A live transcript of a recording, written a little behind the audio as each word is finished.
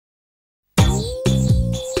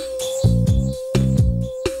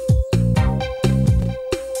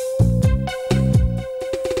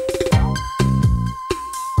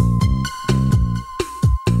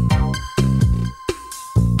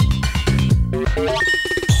Hi,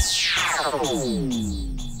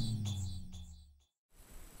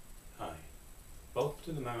 welcome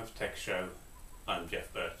to the Mammoth Tech Show. I'm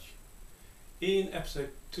Jeff Birch. In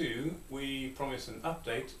episode 2 we promise an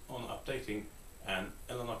update on updating an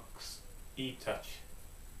Elonex eTouch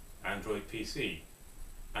Android PC,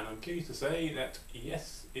 and I'm pleased to say that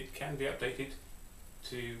yes, it can be updated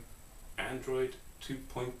to Android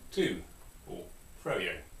 2.2 or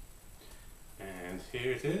Froyo, and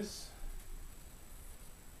here it is,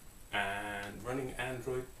 and running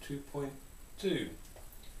Android 2.2.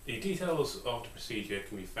 The details of the procedure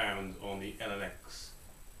can be found on the Elonex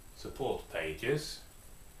support pages,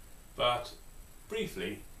 but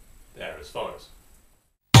briefly they're as follows.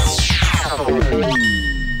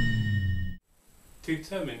 To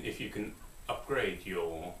determine if you can upgrade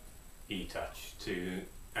your eTouch to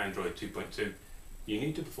Android 2.2, you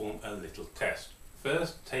need to perform a little test.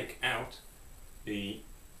 First, take out the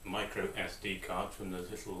micro SD card from the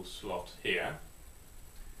little slot here,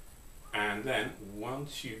 and then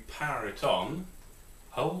once you power it on,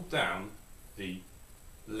 hold down the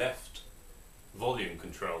left volume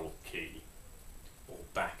control key, or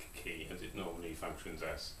back key as it normally functions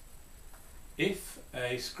as. If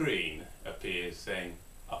a screen appears saying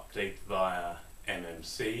update via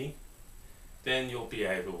MMC, then you'll be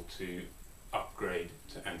able to upgrade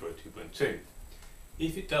to Android 2.2.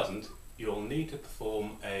 If it doesn't, you'll need to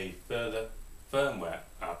perform a further firmware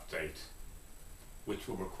update, which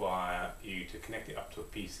will require you to connect it up to a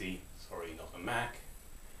PC, sorry, not a Mac,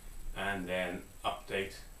 and then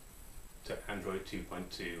update to Android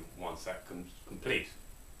 2.2 once that comes complete.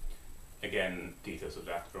 Again, details of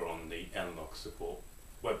that are on the Elonex support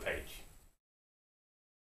webpage.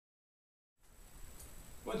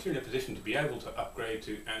 Once you're in a position to be able to upgrade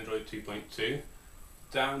to Android 2.2,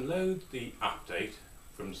 download the update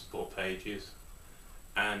from support pages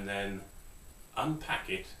and then unpack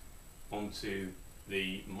it onto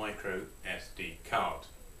the micro SD card.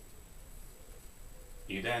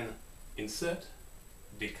 You then insert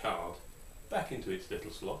the card back into its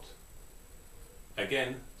little slot.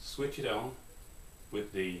 Again, switch it on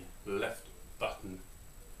with the left button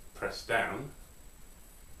pressed down,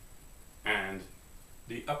 and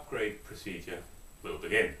the upgrade procedure will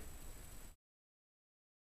begin.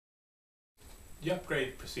 The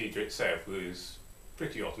upgrade procedure itself was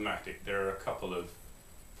pretty automatic. There are a couple of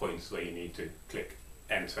points where you need to click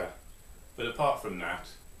enter, but apart from that,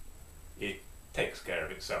 it takes care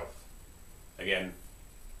of itself. Again,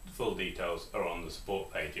 the full details are on the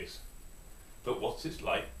support pages. But what's it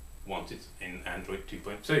like once it's in Android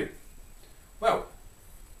 2.2? Well,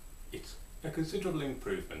 it's a considerable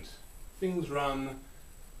improvement. Things run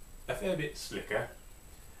a fair bit slicker,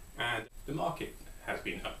 and the market has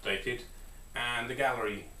been updated, and the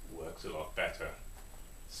gallery works a lot better.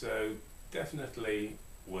 So definitely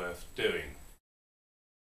worth doing.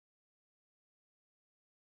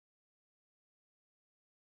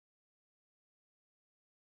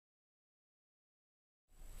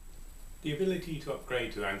 The ability to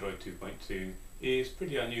upgrade to Android 2.2 is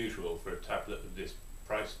pretty unusual for a tablet of this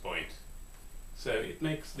price point, so it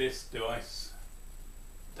makes this device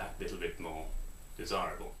that little bit more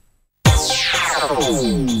desirable.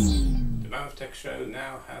 The Mammoth Tech Show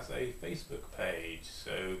now has a Facebook page,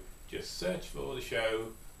 so just search for the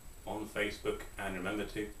show on Facebook and remember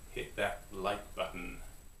to hit that like button.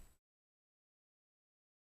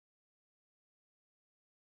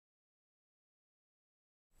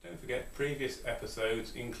 Don't forget, previous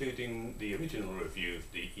episodes, including the original review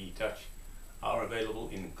of the eTouch, are available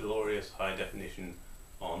in glorious high definition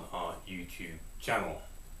on our YouTube channel,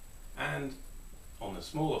 and on a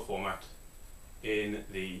smaller format in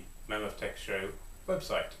the Mammoth Tech Show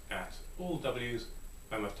website at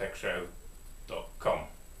allwsmammottechshow.com.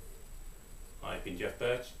 I've been Jeff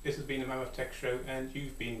Birch, this has been the Mammoth Tech Show, and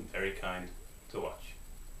you've been very kind to watch.